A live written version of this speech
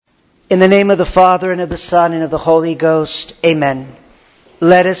In the name of the Father, and of the Son, and of the Holy Ghost. Amen.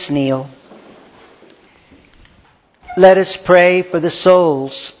 Let us kneel. Let us pray for the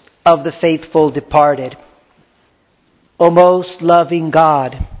souls of the faithful departed. O most loving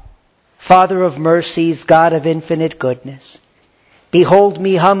God, Father of mercies, God of infinite goodness, behold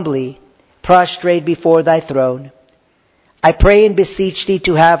me humbly, prostrate before thy throne. I pray and beseech thee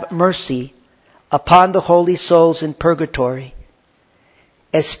to have mercy upon the holy souls in purgatory,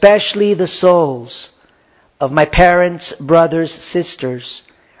 especially the souls of my parents, brothers, sisters,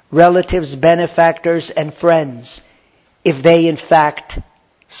 relatives, benefactors, and friends, if they in fact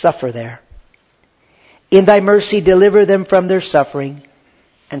suffer there. In thy mercy deliver them from their suffering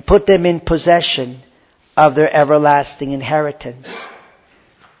and put them in possession of their everlasting inheritance.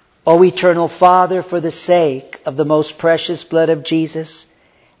 O eternal Father, for the sake of the most precious blood of Jesus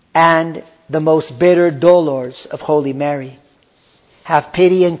and the most bitter dolors of Holy Mary, have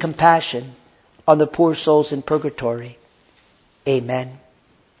pity and compassion on the poor souls in purgatory. Amen.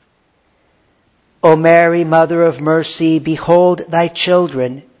 O Mary, Mother of Mercy, behold thy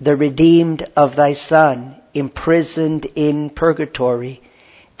children, the redeemed of thy Son, imprisoned in purgatory.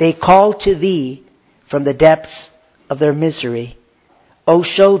 They call to thee from the depths of their misery. O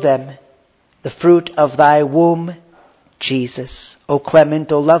show them the fruit of thy womb, Jesus. O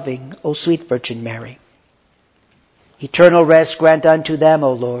clement, O loving, O sweet Virgin Mary. Eternal rest grant unto them,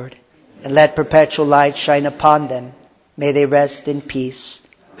 O Lord, and let perpetual light shine upon them. May they rest in peace.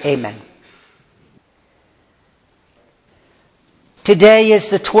 Amen. Today is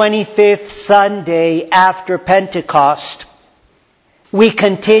the 25th Sunday after Pentecost. We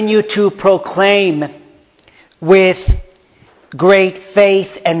continue to proclaim with great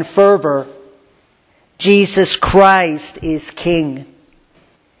faith and fervor, Jesus Christ is King.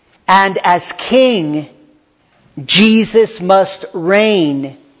 And as King, Jesus must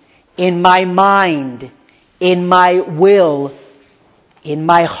reign in my mind, in my will, in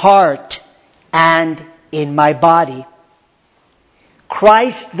my heart, and in my body.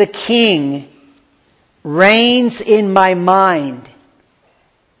 Christ the King reigns in my mind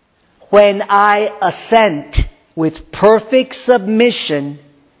when I assent with perfect submission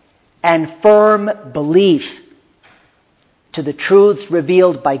and firm belief to the truths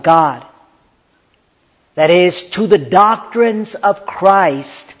revealed by God. That is, to the doctrines of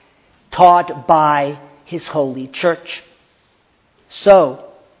Christ taught by His holy church. So,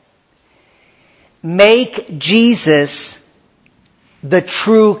 make Jesus the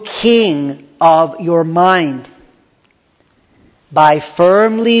true King of your mind by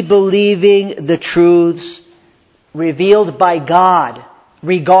firmly believing the truths revealed by God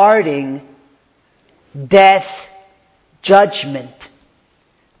regarding death, judgment,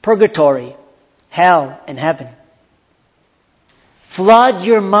 purgatory, hell, and heaven. Flood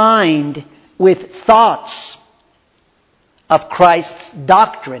your mind with thoughts of Christ's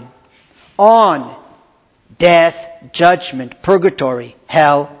doctrine on death, judgment, purgatory,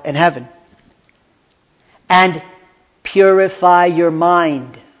 hell, and heaven. And purify your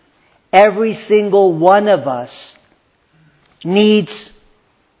mind. Every single one of us needs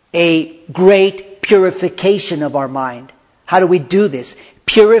a great purification of our mind. How do we do this?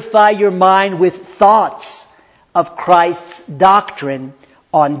 Purify your mind with thoughts of Christ's doctrine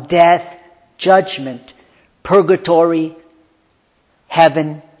on death, judgment, purgatory,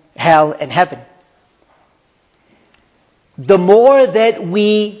 heaven, hell, and heaven. The more that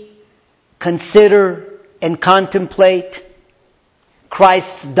we consider and contemplate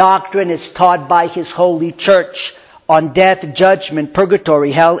Christ's doctrine as taught by His holy church on death, judgment,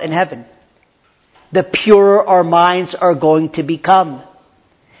 purgatory, hell, and heaven, the purer our minds are going to become.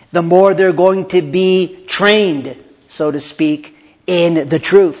 The more they're going to be trained, so to speak, in the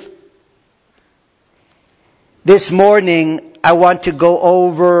truth. This morning, I want to go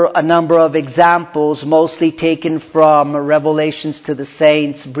over a number of examples, mostly taken from Revelations to the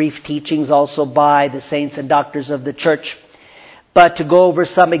Saints, brief teachings also by the saints and doctors of the church. But to go over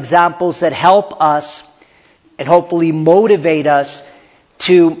some examples that help us and hopefully motivate us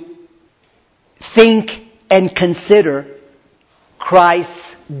to think and consider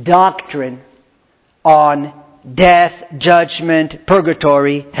Christ's doctrine on death, judgment,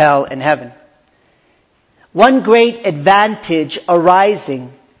 purgatory, hell, and heaven. One great advantage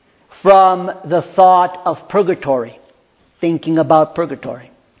arising from the thought of purgatory, thinking about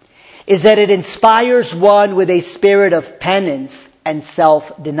purgatory, is that it inspires one with a spirit of penance and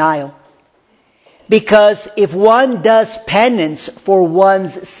self-denial. Because if one does penance for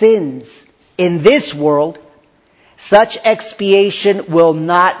one's sins in this world, such expiation will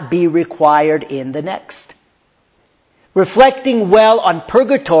not be required in the next. Reflecting well on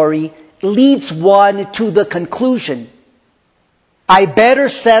purgatory leads one to the conclusion, I better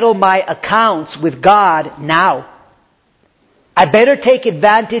settle my accounts with God now. I better take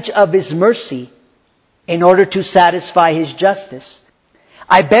advantage of His mercy in order to satisfy His justice.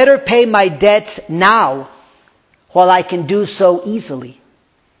 I better pay my debts now while I can do so easily.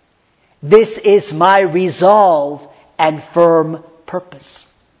 This is my resolve and firm purpose.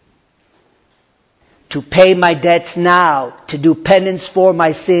 To pay my debts now, to do penance for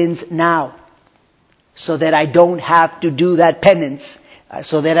my sins now, so that I don't have to do that penance,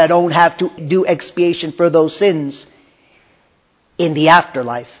 so that I don't have to do expiation for those sins in the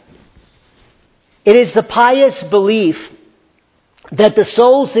afterlife. It is the pious belief that the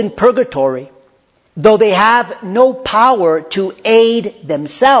souls in purgatory, though they have no power to aid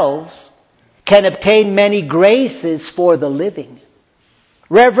themselves, can obtain many graces for the living.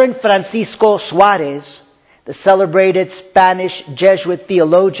 Reverend Francisco Suarez, the celebrated Spanish Jesuit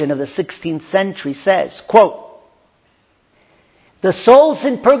theologian of the 16th century, says, quote, the souls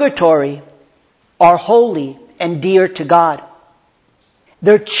in purgatory are holy and dear to God.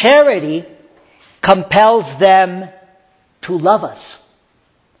 Their charity compels them to love us.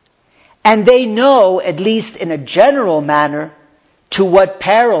 And they know, at least in a general manner, to what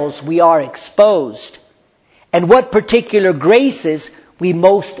perils we are exposed and what particular graces we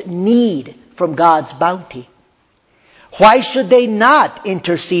most need from God's bounty. Why should they not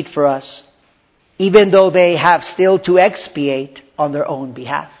intercede for us, even though they have still to expiate on their own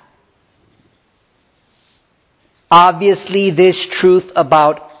behalf? Obviously, this truth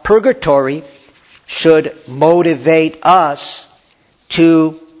about purgatory should motivate us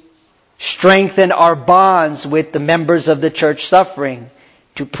to strengthen our bonds with the members of the church suffering,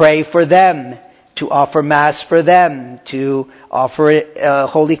 to pray for them, to offer Mass for them, to offer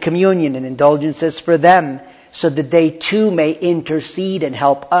Holy Communion and indulgences for them, so that they too may intercede and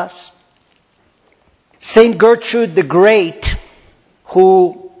help us. Saint Gertrude the Great,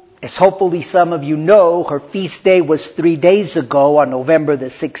 who, as hopefully some of you know, her feast day was 3 days ago on November the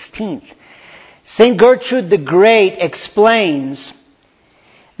 16th. Saint Gertrude the Great explains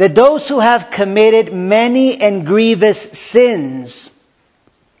that those who have committed many and grievous sins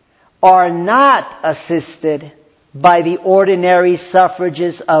are not assisted by the ordinary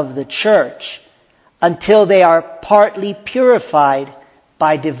suffrages of the Church until they are partly purified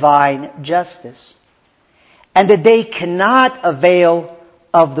by divine justice, and that they cannot avail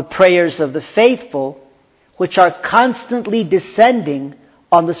of the prayers of the faithful, which are constantly descending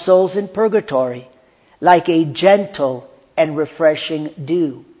on the souls in purgatory, like a gentle and refreshing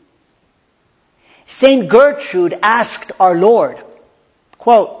dew. Saint Gertrude asked our Lord,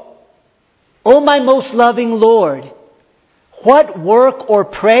 quote, O my most loving Lord, what work or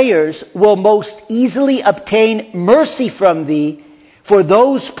prayers will most easily obtain mercy from Thee for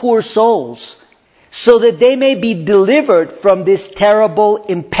those poor souls, so that they may be delivered from this terrible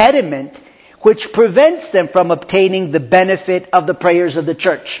impediment which prevents them from obtaining the benefit of the prayers of the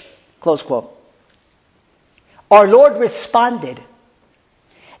Church? Close quote. Our Lord responded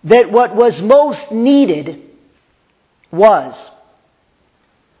that what was most needed was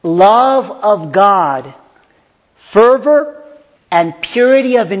love of God, fervor and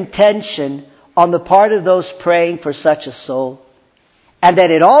purity of intention on the part of those praying for such a soul, and that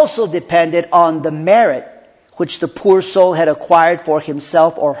it also depended on the merit which the poor soul had acquired for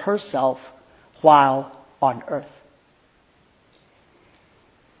himself or herself while on earth.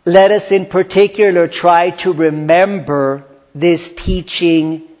 Let us in particular try to remember this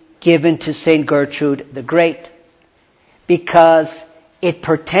teaching given to Saint Gertrude the Great, because it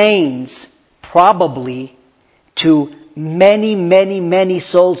pertains probably to many, many, many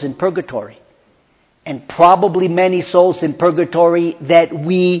souls in purgatory, and probably many souls in purgatory that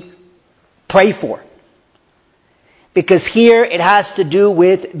we pray for. Because here it has to do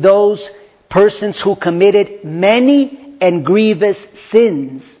with those persons who committed many and grievous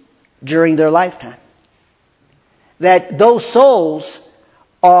sins during their lifetime. That those souls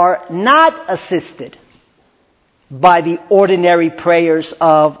are not assisted by the ordinary prayers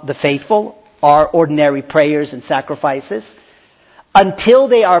of the faithful, our ordinary prayers and sacrifices, until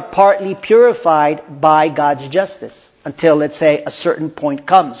they are partly purified by God's justice. Until, let's say, a certain point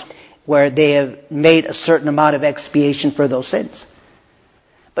comes where they have made a certain amount of expiation for those sins.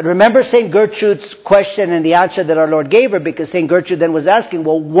 But remember St. Gertrude's question and the answer that our Lord gave her, because St. Gertrude then was asking,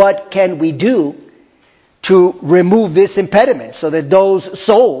 well, what can we do to remove this impediment so that those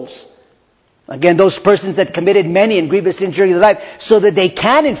souls, again, those persons that committed many and grievous sins during their life, so that they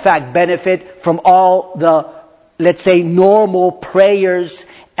can in fact benefit from all the, let's say, normal prayers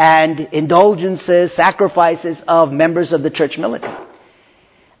and indulgences, sacrifices of members of the church militant.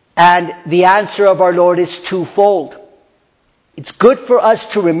 And the answer of our Lord is twofold. It's good for us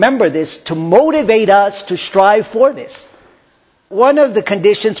to remember this, to motivate us to strive for this. One of the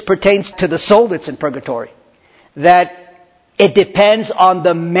conditions pertains to the soul that's in purgatory, that it depends on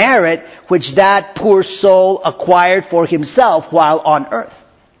the merit which that poor soul acquired for himself while on earth.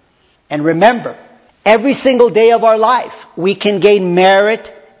 And remember, every single day of our life, we can gain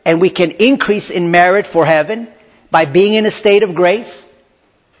merit and we can increase in merit for heaven by being in a state of grace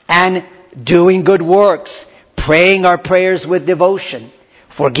and doing good works, praying our prayers with devotion,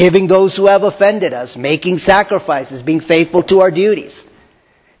 forgiving those who have offended us, making sacrifices, being faithful to our duties,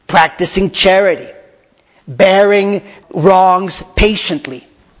 practicing charity, bearing wrongs patiently,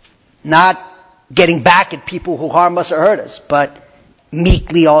 not getting back at people who harm us or hurt us, but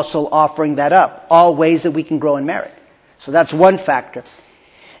meekly also offering that up. All ways that we can grow in merit. So that's one factor.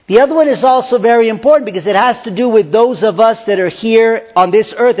 The other one is also very important because it has to do with those of us that are here on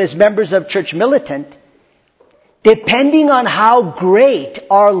this earth as members of Church Militant. Depending on how great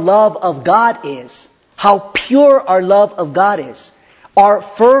our love of God is, how pure our love of God is, our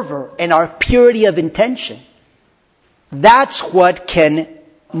fervor and our purity of intention, that's what can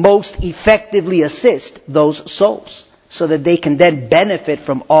most effectively assist those souls so that they can then benefit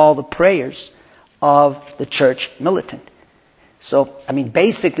from all the prayers of the Church Militant. So,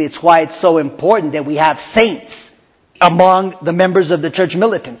 basically it's why it's so important that we have saints among the members of the Church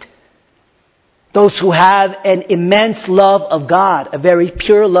Militant. Those who have an immense love of God, a very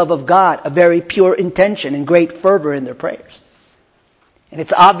pure love of God, a very pure intention and great fervor in their prayers. And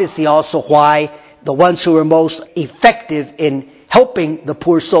it's obviously also why the ones who are most effective in helping the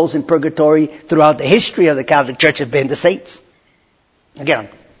poor souls in purgatory throughout the history of the Catholic Church have been the saints. Again, I'm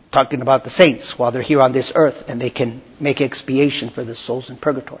talking about the saints while they're here on this earth and they can make expiation for the souls in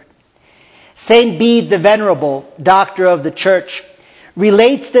purgatory. Saint Bede the Venerable, doctor of the Church,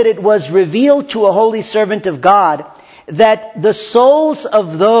 relates that it was revealed to a holy servant of God that the souls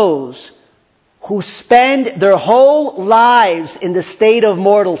of those who spend their whole lives in the state of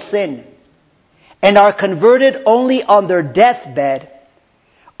mortal sin and are converted only on their deathbed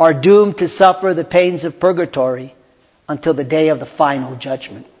are doomed to suffer the pains of purgatory until the day of the final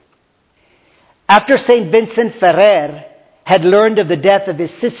judgment. After St. Vincent Ferrer had learned of the death of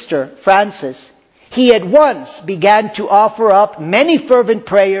his sister, Frances, he at once began to offer up many fervent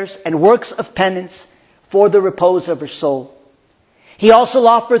prayers and works of penance for the repose of her soul. He also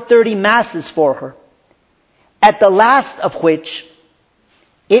offered 30 masses for her, at the last of which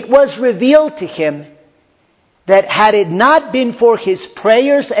it was revealed to him that had it not been for his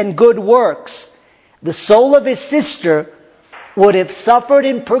prayers and good works, the soul of his sister would have suffered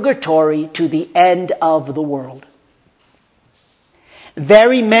in purgatory to the end of the world.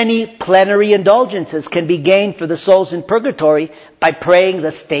 Very many plenary indulgences can be gained for the souls in purgatory by praying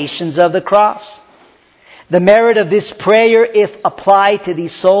the Stations of the Cross. The merit of this prayer, if applied to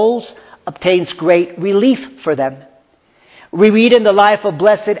these souls, obtains great relief for them. We read in the life of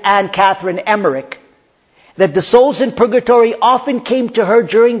Blessed Anne Catherine Emmerich that the souls in purgatory often came to her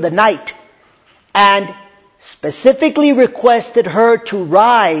during the night and specifically requested her to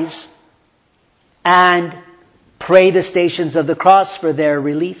rise and pray the Stations of the Cross for their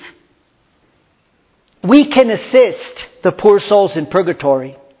relief. We can assist the poor souls in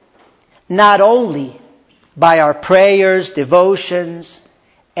purgatory not only by our prayers, devotions,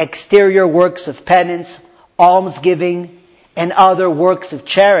 exterior works of penance, almsgiving, and other works of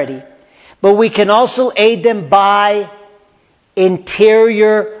charity, but we can also aid them by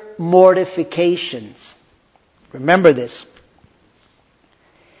interior mortifications. Remember this.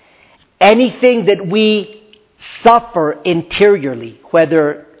 Anything that we suffer interiorly,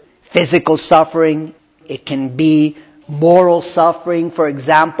 whether physical suffering, it can be moral suffering. For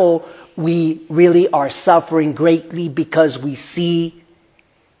example, we really are suffering greatly because we see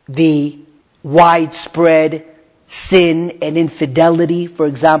the widespread sin and infidelity. For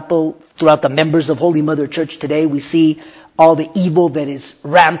example, throughout the members of Holy Mother Church today, we see all the evil that is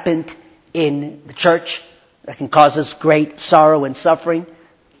rampant in the church that can cause us great sorrow and suffering.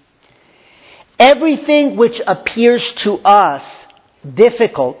 Everything which appears to us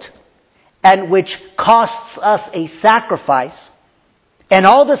difficult and which costs us a sacrifice, and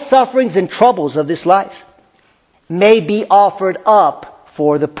all the sufferings and troubles of this life may be offered up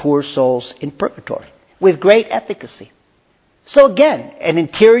for the poor souls in purgatory with great efficacy. So again, an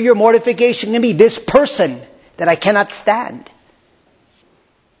interior mortification can be this person that I cannot stand.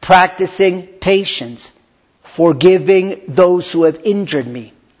 Practicing patience, forgiving those who have injured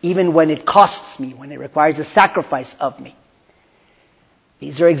me, even when it costs me, when it requires a sacrifice of me.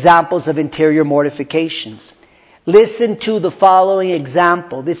 These are examples of interior mortifications. Listen to the following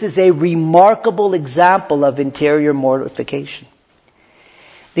example. This is a remarkable example of interior mortification.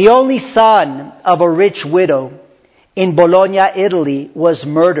 The only son of a rich widow in Bologna, Italy, was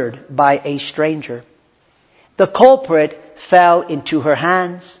murdered by a stranger. The culprit fell into her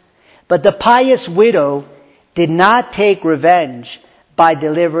hands, but the pious widow did not take revenge by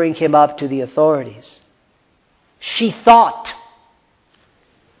delivering him up to the authorities. She thought.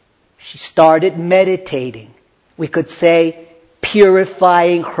 She started meditating. We could say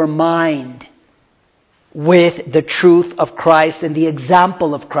purifying her mind with the truth of Christ and the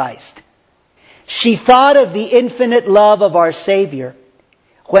example of Christ. She thought of the infinite love of our Savior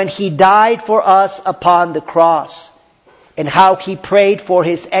when He died for us upon the cross, and how He prayed for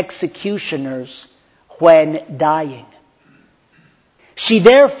His executioners when dying. She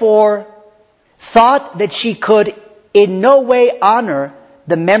therefore thought that she could in no way honor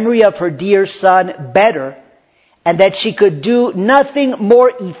the memory of her dear Son better, and that she could do nothing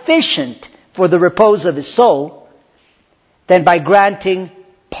more efficient for the repose of His soul than by granting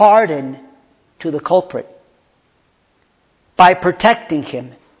pardon to the culprit, by protecting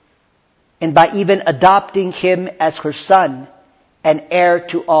him, and by even adopting him as her son and heir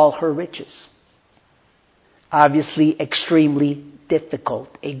to all her riches. Obviously extremely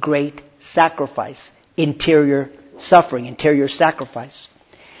difficult, a great sacrifice, interior suffering, interior sacrifice.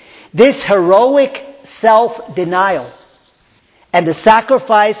 This heroic self-denial and the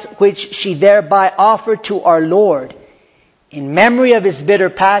sacrifice which she thereby offered to our Lord in memory of His bitter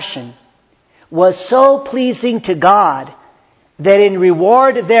passion was so pleasing to God that in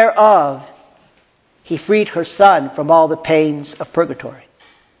reward thereof He freed her son from all the pains of purgatory.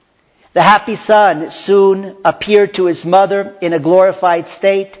 The happy son soon appeared to his mother in a glorified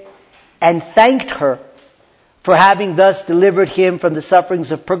state and thanked her for having thus delivered him from the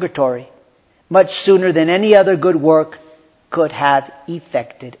sufferings of purgatory much sooner than any other good work could have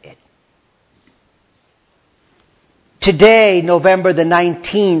effected it. Today, November the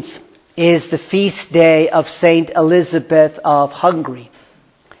 19th, is the feast day of Saint Elizabeth of Hungary.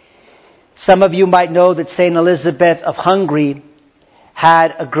 Some of you might know that Saint Elizabeth of Hungary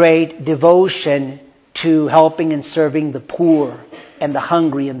had a great devotion to helping and serving the poor and the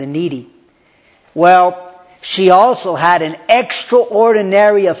hungry and the needy. Well, she also had an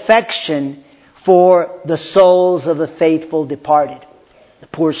extraordinary affection for the souls of the faithful departed, the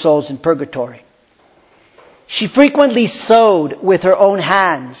poor souls in purgatory. She frequently sewed with her own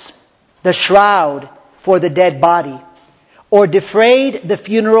hands the shroud for the dead body, or defrayed the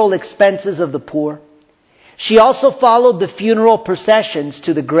funeral expenses of the poor. She also followed the funeral processions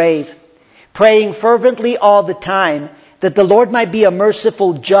to the grave, praying fervently all the time that the Lord might be a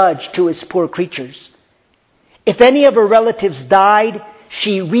merciful judge to His poor creatures. If any of her relatives died,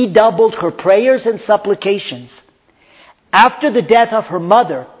 she redoubled her prayers and supplications. After the death of her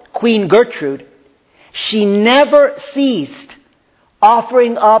mother, Queen Gertrude, she never ceased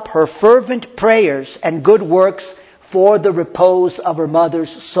offering up her fervent prayers and good works for the repose of her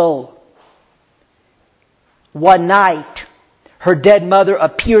mother's soul. One night, her dead mother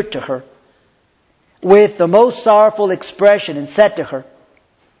appeared to her with the most sorrowful expression and said to her,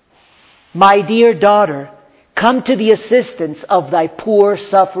 "My dear daughter, come to the assistance of thy poor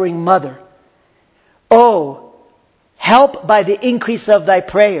suffering mother. Oh, help by the increase of thy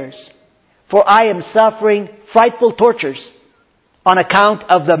prayers, for I am suffering frightful tortures on account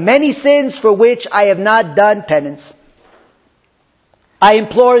of the many sins for which I have not done penance. I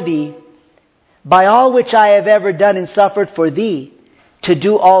implore thee, by all which I have ever done and suffered for thee, to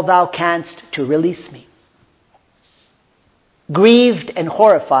do all thou canst to release me." Grieved and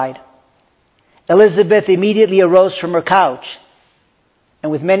horrified, Elizabeth immediately arose from her couch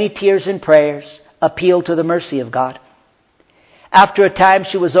and with many tears and prayers appealed to the mercy of God. After a time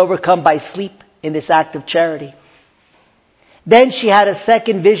she was overcome by sleep in this act of charity. Then she had a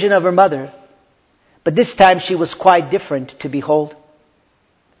second vision of her mother, but this time she was quite different to behold.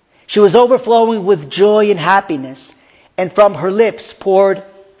 She was overflowing with joy and happiness, and from her lips poured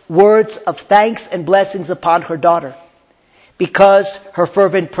words of thanks and blessings upon her daughter, because her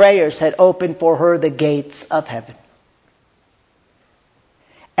fervent prayers had opened for her the gates of heaven.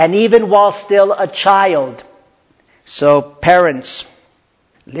 And even while still a child, so parents,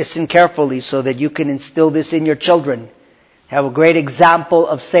 listen carefully so that you can instill this in your children. Have a great example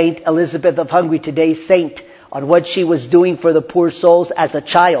of Saint Elizabeth of Hungary, today's saint, on what she was doing for the poor souls as a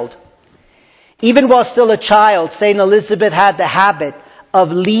child. Even while still a child, Saint Elizabeth had the habit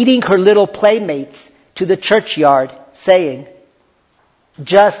of leading her little playmates to the churchyard, saying,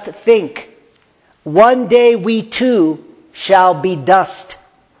 "Just think, one day we too shall be dust."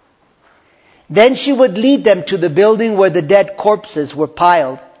 Then she would lead them to the building where the dead corpses were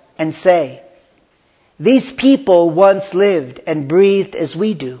piled and say, "These people once lived and breathed as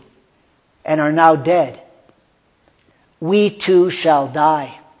we do and are now dead. We too shall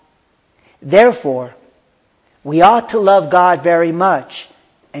die. Therefore, we ought to love God very much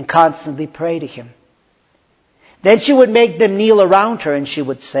and constantly pray to Him." Then she would make them kneel around her and she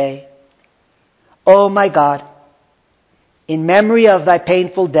would say, "O my God, in memory of thy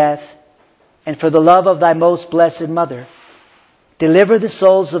painful death and for the love of thy most blessed Mother, deliver the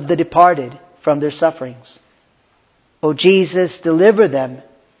souls of the departed from their sufferings. O Jesus, deliver them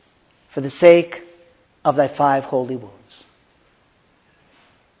for the sake of thy 5 holy wounds."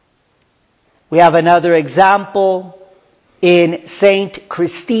 We have another example in Saint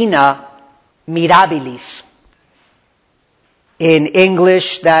Christina Mirabilis. In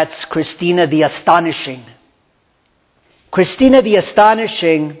English, that's Christina the Astonishing. Christina the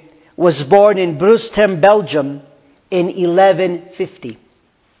Astonishing was born in Brustem, Belgium in 1150.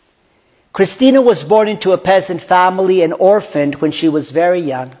 Christina was born into a peasant family and orphaned when she was very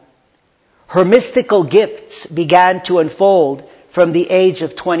young. Her mystical gifts began to unfold from the age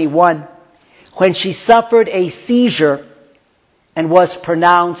of 21 when she suffered a seizure and was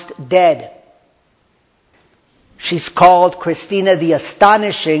pronounced dead. She's called Christina the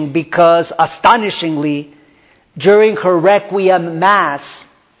Astonishing because, astonishingly, during her Requiem Mass,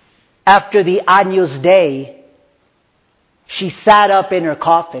 after the Agnus Dei, she sat up in her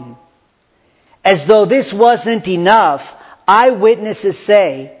coffin. As though this wasn't enough, eyewitnesses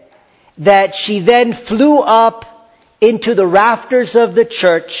say that she then flew up into the rafters of the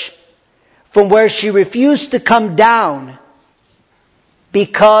church from where she refused to come down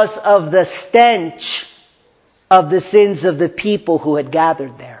because of the stench of the sins of the people who had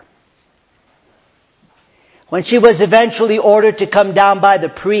gathered there. When she was eventually ordered to come down by the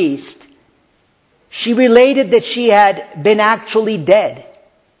priest, she related that she had been actually dead,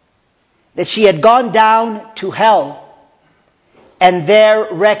 that she had gone down to hell and there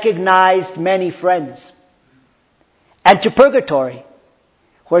recognized many friends, and to Purgatory,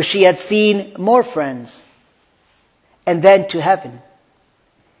 where she had seen more friends, and then to heaven.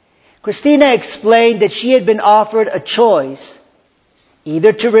 Christina explained that she had been offered a choice,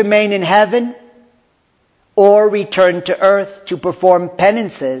 either to remain in heaven or return to earth to perform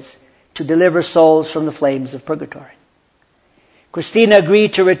penances to deliver souls from the flames of purgatory. Christina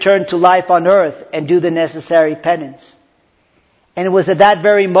agreed to return to life on earth and do the necessary penance. And it was at that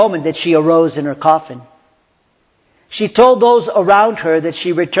very moment that she arose in her coffin. She told those around her that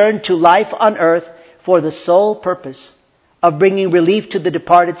she returned to life on earth for the sole purpose of bringing relief to the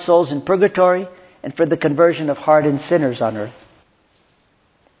departed souls in purgatory and for the conversion of hardened sinners on earth.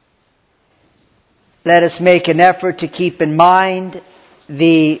 Let us make an effort to keep in mind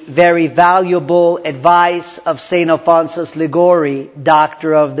the very valuable advice of St. Alphonsus Liguori,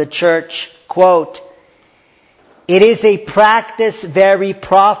 Doctor of the Church. Quote, "It is a practice very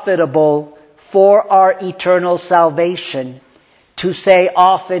profitable for our eternal salvation to say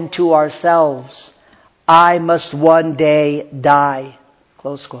often to ourselves, 'I must one day die.'"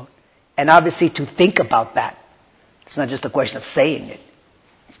 Close quote. And obviously to think about that. It's not just a question of saying it.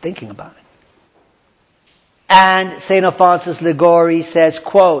 It's thinking about it. And St. Alphonsus Liguori says,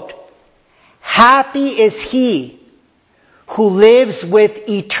 quote, "Happy is he who lives with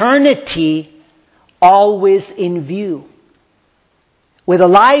eternity always in view, with a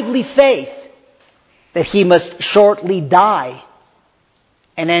lively faith that he must shortly die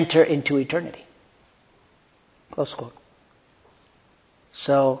and enter into eternity." Close quote.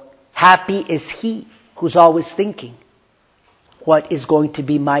 So, happy is he who's always thinking, what is going to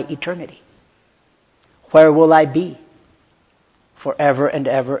be my eternity? Where will I be forever and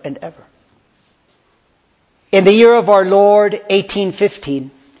ever and ever? In the year of our Lord,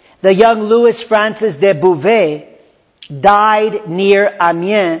 1815, the young Louis Francis de Bouvet died near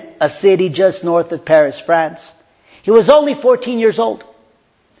Amiens, a city just north of Paris, France. He was only 14 years old,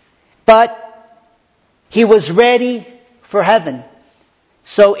 but he was ready for heaven.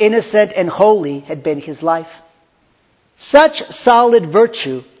 So innocent and holy had been his life. Such solid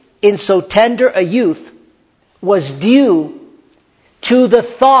virtue in so tender a youth was due to the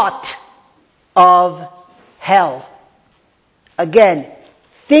thought of hell. Again,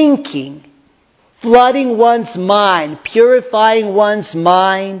 thinking, flooding one's mind, purifying one's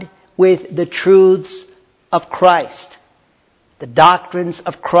mind with the truths of Christ, the doctrines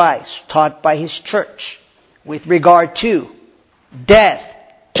of Christ taught by His church with regard to death,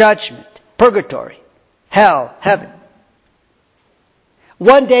 judgment, purgatory, hell, heaven.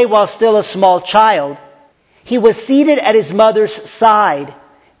 One day, while still a small child, he was seated at his mother's side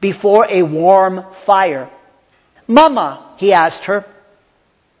before a warm fire. "Mama," he asked her,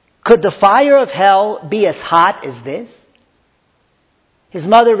 "could the fire of hell be as hot as this?" His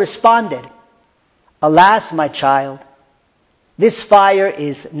mother responded, "Alas, my child, this fire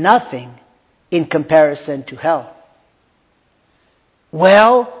is nothing in comparison to hell."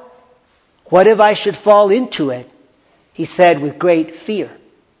 "Well, what if I should fall into it?" he said with great fear.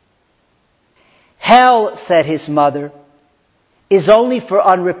 "Hell," said his mother, "is only for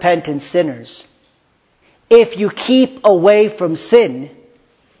unrepentant sinners. If you keep away from sin,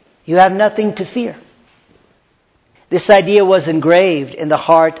 you have nothing to fear." This idea was engraved in the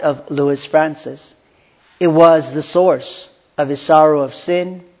heart of Louis Francis. It was the source of his sorrow of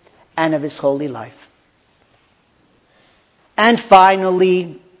sin and of his holy life. And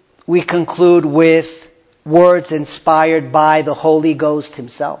finally, we conclude with words inspired by the Holy Ghost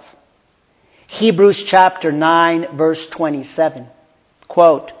himself. Hebrews chapter 9, verse 27.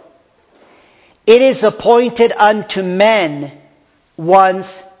 Quote, "It is appointed unto men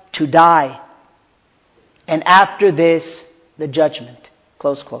once to die, and after this, the judgment."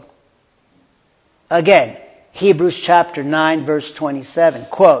 Close quote. Again, Hebrews chapter 9, verse 27.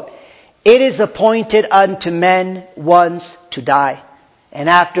 Quote, "It is appointed unto men once to die, and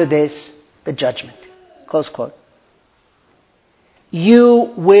after this, the judgment." Close quote.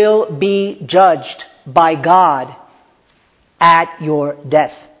 You will be judged by God at your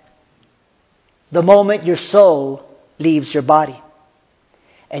death, the moment your soul leaves your body.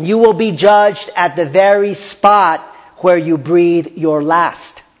 And you will be judged at the very spot where you breathe your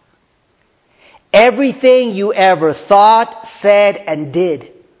last. Everything you ever thought, said, and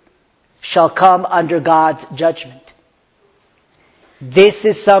did shall come under God's judgment. This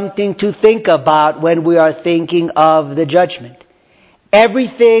is something to think about when we are thinking of the judgment.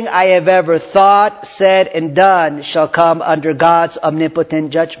 Everything I have ever thought, said, and done shall come under God's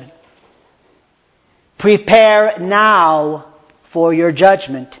omnipotent judgment. Prepare now for your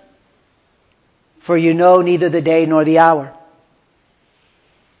judgment, for you know neither the day nor the hour.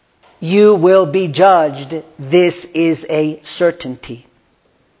 You will be judged. This is a certainty.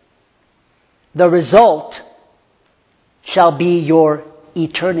 The result shall be your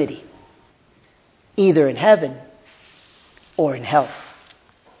eternity, either in heaven or in hell.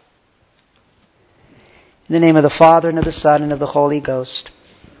 In the name of the Father, and of the Son, and of the Holy Ghost.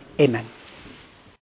 Amen.